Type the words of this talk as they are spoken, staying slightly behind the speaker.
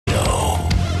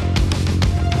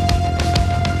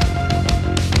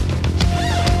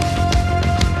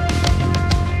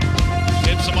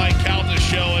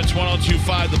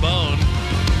95 The Bone.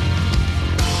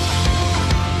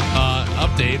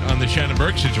 Update on the Shannon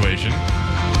Burke situation.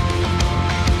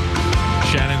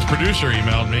 Shannon's producer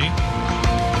emailed me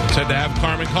and said to have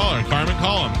Carmen call her. Carmen,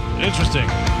 call him. Interesting.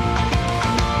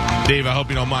 Dave, I hope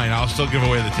you don't mind. I'll still give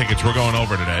away the tickets. We're going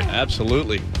over today.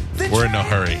 Absolutely. We're in no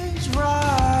hurry.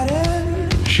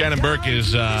 Shannon Burke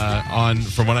is on,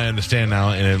 from what I understand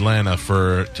now, in Atlanta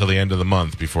till the end of the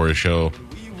month before his show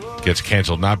gets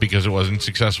canceled. Not because it wasn't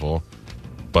successful,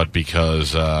 but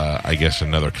because I guess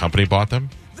another company bought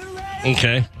them.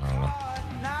 Okay. I don't know.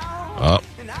 Oh,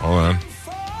 hold on.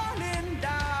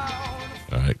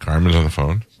 All right, Carmen's on the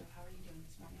phone.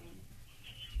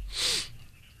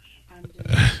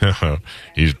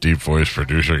 He's deep voice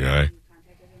producer guy.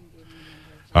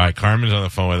 All right, Carmen's on the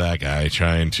phone with that guy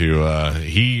trying to,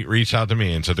 he reached out to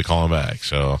me and said to call him back.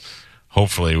 So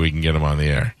hopefully we can get him on the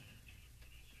air.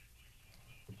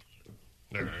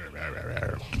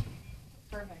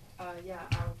 Perfect. Yeah,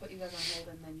 I'll put you guys on hold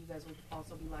and then you guys will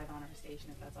also be live on our station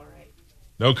if that's all right.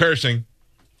 No cursing.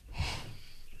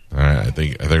 All right, I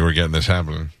think we're getting this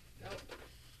happening. Nope.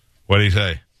 What do you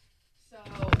say?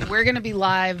 So we're going to be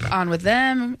live on with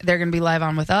them. They're going to be live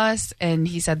on with us. And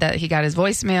he said that he got his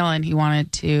voicemail and he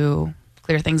wanted to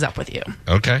clear things up with you.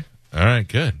 Okay. All right,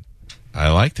 good. I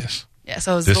like this. Yeah,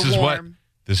 so it's this the is warm.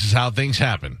 This is how things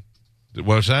happen. What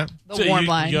was that? The warm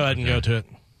line. Go ahead and go to it.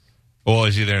 Oh,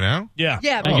 is he there now? Yeah.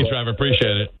 Yeah. Thank you, Trevor.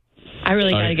 Appreciate it. I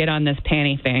really got to get on this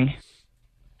panty thing.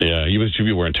 Yeah, you should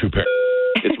be wearing two pairs.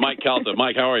 It's Mike Calta.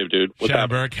 Mike, how are you, dude? What's Shannon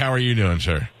happening? Burke, how are you doing,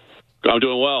 sir? I'm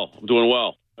doing well.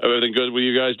 Everything good with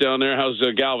you guys down there? How's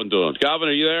Galvin doing? Galvin,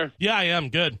 are you there? Yeah, I am.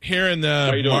 Good. Here in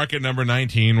the market number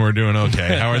 19, we're doing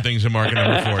okay. How are things in market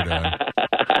number 4 doing?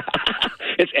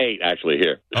 It's 8, actually,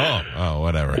 here. Oh,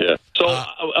 whatever. Yeah. So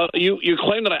you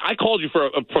claim that I called you for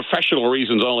professional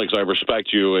reasons only because I respect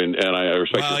you and I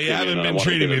respect your opinion. Well, you haven't been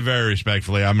treating me very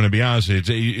respectfully. I'm going to be honest with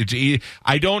you. It's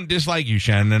I don't dislike you,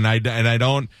 Shannon, and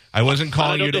I wasn't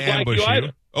calling you to ambush you.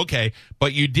 Okay,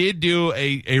 but you did do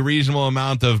a reasonable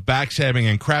amount of backstabbing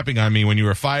and crapping on me when you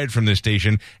were fired from this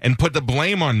station and put the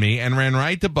blame on me and ran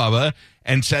right to Bubba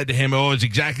and said to him, it's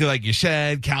exactly like you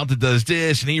said, Calta does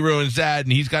this and he ruins that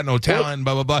and he's got no talent and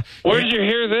blah, blah, blah. Where did you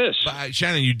hear this?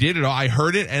 Shannon, you did it all. I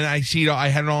heard it and I see it all. I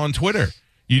had it all on Twitter.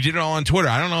 You did it all on Twitter.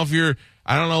 I don't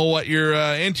know what you're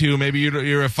into. Maybe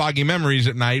you're a foggy memories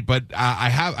at night, but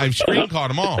I've screen caught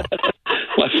them all.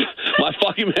 My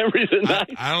fucking memories at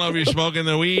night. I don't know if you're smoking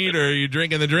the weed or you're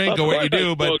drinking the drink or what you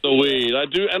do, but smoke the weed. I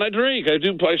do, and I drink. I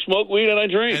smoke weed and I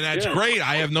drink, and that's great.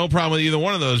 I have no problem with either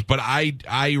one of those. But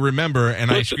I remember, and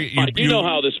listen, you know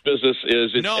how this business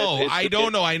is. I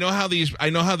don't know. I know how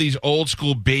these old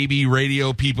school baby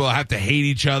radio people have to hate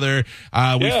each other.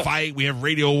 We fight. We have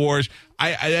radio wars.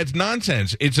 That's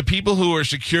nonsense. It's the people who are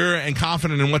secure and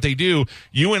confident in what they do.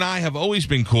 You and I have always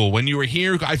been cool. When you were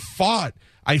here,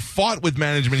 I fought with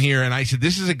management here, and I said,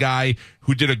 this is a guy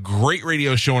who did a great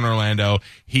radio show in Orlando.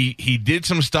 He did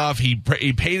some stuff. He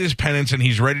paid his penance, and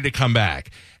he's ready to come back.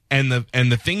 And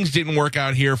the things didn't work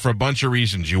out here for a bunch of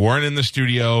reasons. You weren't in the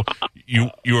studio.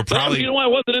 You were probably... You know why I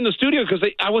wasn't in the studio? Because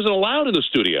I wasn't allowed in the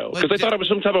studio. Because they thought it was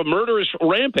some type of murderous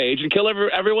rampage and kill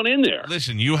everyone in there.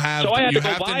 Listen, you have so I had you to go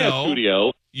have buy to know, a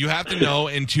studio. You have to know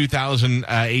in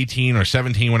 2018 or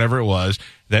 17, whatever it was,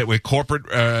 that with corporate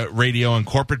radio and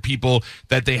corporate people,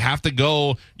 that they have to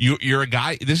go. You're a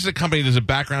guy. This is a company that does a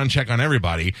background check on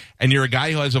everybody, and you're a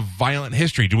guy who has a violent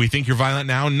history. Do we think you're violent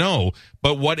now? No.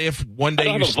 But what if one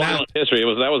day you snap? Violent history.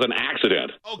 That was an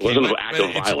accident. Okay, it wasn't an act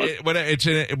of violence.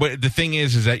 But the thing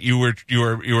is that you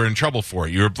were in trouble for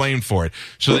it. You were blamed for it.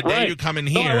 So the day you come in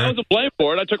here, I wasn't blamed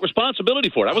for it. I took responsibility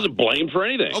for it. I wasn't blamed for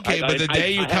anything. Okay, but the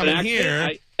day you come in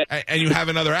here and you have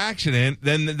another accident,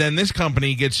 then this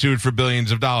company gets sued for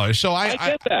billions of dollars. So I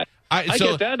get that. I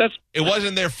get that. It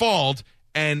wasn't their fault.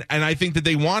 And I think that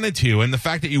they wanted to, and the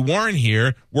fact that you weren't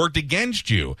here worked against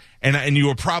you, and you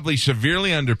were probably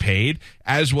severely underpaid,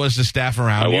 as was the staff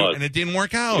around you, and it didn't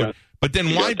work out. Yeah. But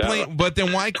then why blame? But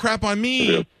then why crap on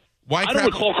me? Yeah. I don't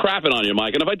recall crapping on you,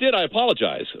 Mike, and if I did, I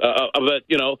apologize. But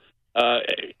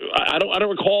I don't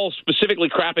recall specifically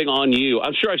crapping on you.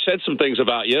 I'm sure I've said some things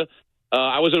about you.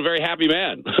 I wasn't a very happy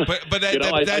man. But that's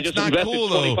I just not invested cool,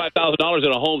 though. $25,000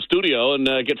 in a home studio and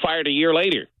get fired a year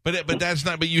later. But that's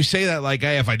not. But you say that like,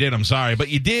 hey, if I did, I'm sorry. But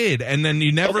you did, and then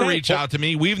you never reach out to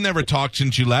me. We've never talked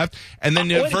since you left, and then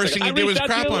the first thing you did was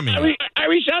crap on me. I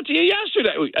reached out to you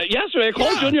yesterday. I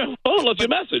called you on your phone, left you a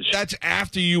message. That's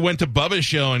after you went to Bubba's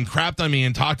show and crapped on me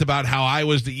and talked about how I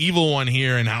was the evil one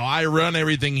here and how I run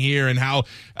everything here and how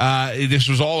this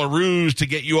was all a ruse to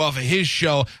get you off of his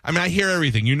show. I mean, I hear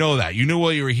everything. You know that. You knew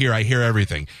while you were here. I hear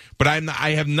everything. But I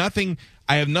have nothing.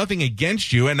 I have nothing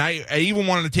against you, and I even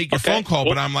wanted to take your phone call,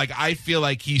 but I'm like, I feel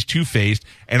like he's two-faced,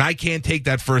 and I can't take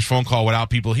that first phone call without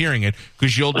people hearing it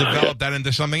because you'll develop that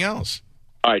into something else.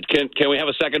 All right, can we have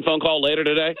a second phone call later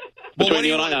today? Well, give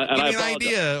me an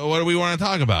idea. What do we want to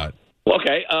talk about?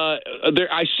 Okay,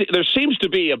 there seems to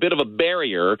be a bit of a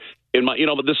barrier in my,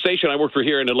 but the station I work for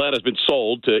here in Atlanta has been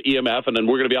sold to EMF, and then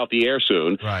we're going to be off the air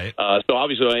soon. Right. So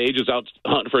obviously my agent's out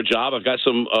hunting for a job. I've got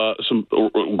some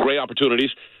great opportunities,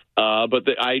 but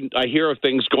I hear of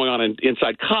things going on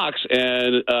inside Cox,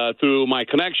 and through my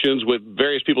connections with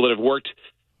various people that have worked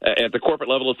at the corporate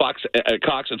level of Cox,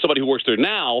 and somebody who works there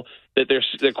now, that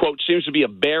there quote seems to be a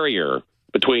barrier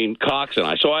between Cox and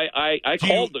I. So I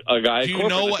called a guy. Do you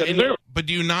know what? But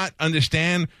do you not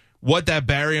understand what that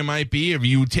barrier might be? Have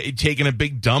you taken a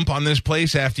big dump on this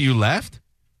place after you left?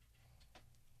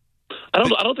 I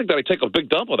don't think that I take a big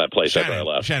dump on that place after I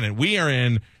left. Shannon, we were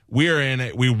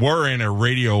in a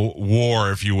radio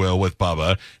war, if you will, with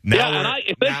Bubba.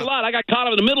 Thanks a lot. I got caught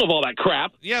up in the middle of all that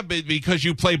crap. Yeah, but because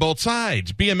you play both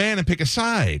sides. Be a man and pick a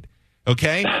side.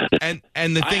 Okay? And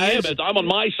the thing is, I'm on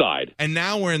my side. And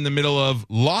now we're in the middle of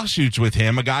lawsuits with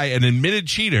him, an admitted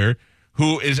cheater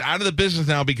who is out of the business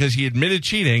now because he admitted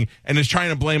cheating and is trying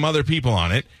to blame other people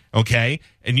on it. Okay?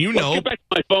 And Let's get back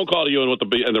to my phone call to you and what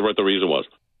the reason was.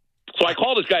 So I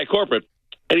called this guy at corporate,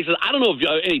 and he said, I don't know if you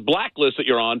have any blacklist that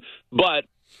you're on, but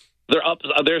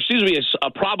there seems to be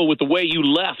a problem with the way you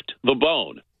left the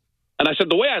bone. And I said,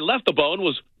 the way I left the bone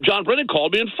was John Brennan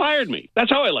called me and fired me.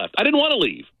 That's how I left. I didn't want to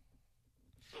leave.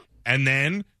 And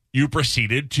then you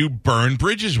proceeded to burn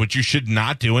bridges, which you should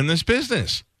not do in this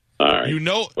business. All right.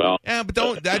 But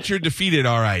don't. That's your defeated.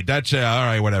 All right. That's all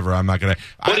right. Whatever. I'm not gonna.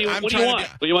 What do you want?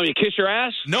 Do you want me to kiss your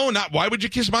ass? No, not. Why would you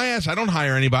kiss my ass? I don't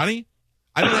hire anybody.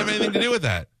 I don't have anything to do with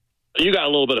that. You got a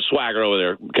little bit of swagger over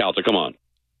there, Calta. Come on.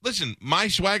 Listen, my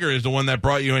swagger is the one that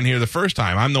brought you in here the first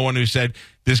time. I'm the one who said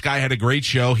this guy had a great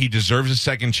show. He deserves a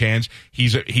second chance.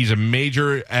 He's a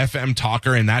major FM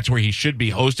talker, and that's where he should be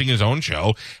hosting his own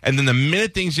show. And then the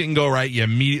minute things didn't go right, you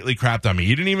immediately crapped on me.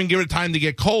 You didn't even give it time to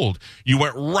get cold. You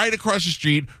went right across the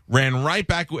street, ran right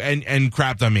back, and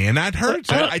crapped on me, and that hurts.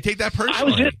 I take that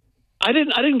personally. I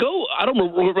didn't go. I don't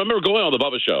remember going on the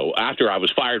Bubba show after I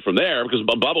was fired from there because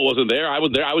Bubba wasn't there. I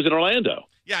was there. I was in Orlando.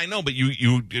 Yeah, I know, but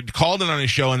you called it on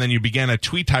his show, and then you began a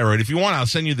tweet tirade. If you want, I'll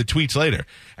send you the tweets later.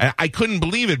 And I couldn't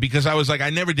believe it because I was like, I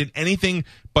never did anything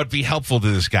but be helpful to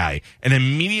this guy. And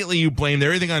immediately you blamed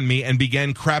everything on me and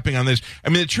began crapping on this. I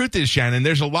mean, the truth is, Shannon,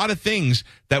 there's a lot of things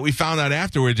that we found out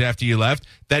afterwards after you left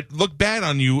that look bad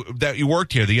on you that you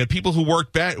worked here. The people who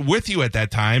worked with you at that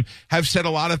time have said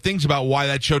a lot of things about why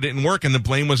that show didn't work, and the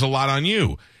blame was a lot on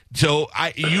you. So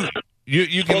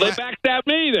You can they backstab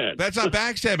me then. That's not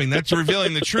backstabbing. That's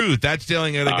revealing the truth. That's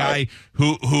dealing at a guy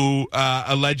who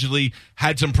allegedly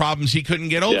had some problems he couldn't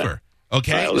get over. Yeah.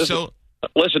 Okay, listen.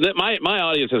 My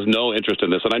audience has no interest in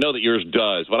this, and I know that yours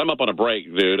does. But I'm up on a break,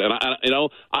 dude. And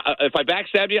if I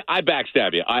backstab you, I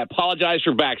backstab you. I apologize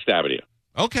for backstabbing you.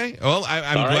 Okay. Well,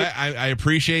 I'm glad. I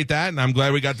appreciate that, and I'm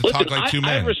glad we got to talk like two men.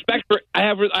 I have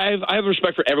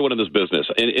respect for everyone in this business,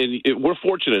 and we're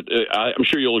fortunate. I'm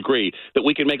sure you'll agree that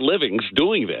we can make livings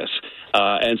doing this.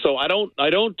 And so I don't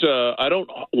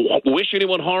wish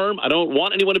anyone harm. I don't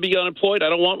want anyone to be unemployed. I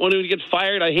don't want anyone to get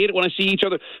fired. I hate it when I see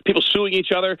people suing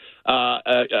each other.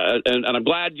 And I'm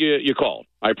glad you called.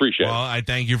 I appreciate it. Well, I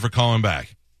thank you for calling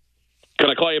back. Can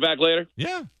I call you back later?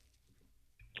 Yeah.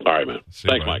 All right, man.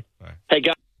 Thanks, Mike. Bye. Hey,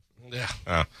 guys.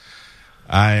 Yeah.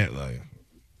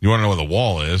 You want to know what the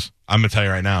wall is? I'm going to tell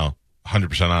you right now,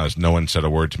 100% honest, no one said a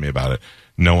word to me about it.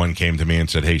 No one came to me and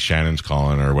said, hey, Shannon's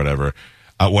calling or whatever.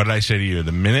 What did I say to you?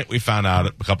 The minute we found out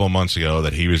a couple of months ago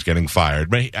that he was getting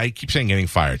fired, but I keep saying getting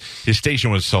fired, his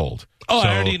station was sold. Oh, so,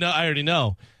 I already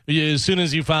know. As soon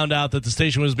as you found out that the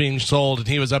station was being sold and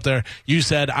he was up there, you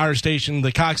said our station,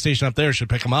 the Cox station up there, should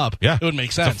pick him up. Yeah. It would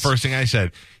make sense. That's the first thing I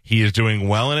said. He is doing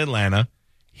well in Atlanta.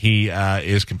 He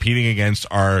is competing against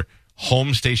our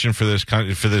home station for this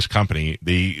company.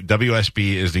 The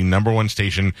WSB is the number one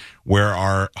station where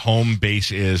our home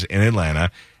base is in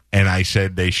Atlanta. And I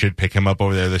said they should pick him up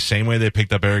over there the same way they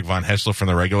picked up Eric Von Hessler from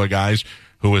the regular guys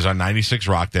who was on 96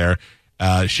 Rock there.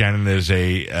 Shannon is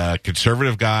a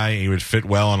conservative guy. He would fit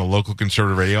well on a local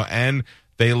conservative radio. And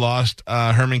they lost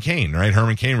Herman Cain, right?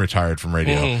 Herman Cain retired from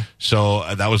radio. Mm-hmm.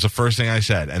 So that was the first thing I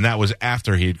said. And that was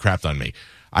after he had crapped on me.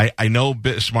 I know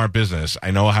smart business.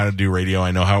 I know how to do radio.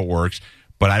 I know how it works.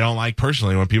 But I don't like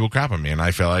personally when people crap on me. And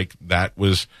I feel like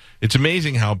it's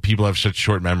amazing how people have such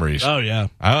short memories. Oh, yeah.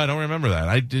 I don't remember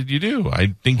that. You do.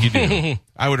 I think you do.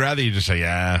 I would rather you just say,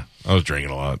 yeah, I was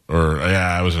drinking a lot. Or,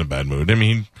 yeah, I was in a bad mood. I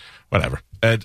mean, whatever.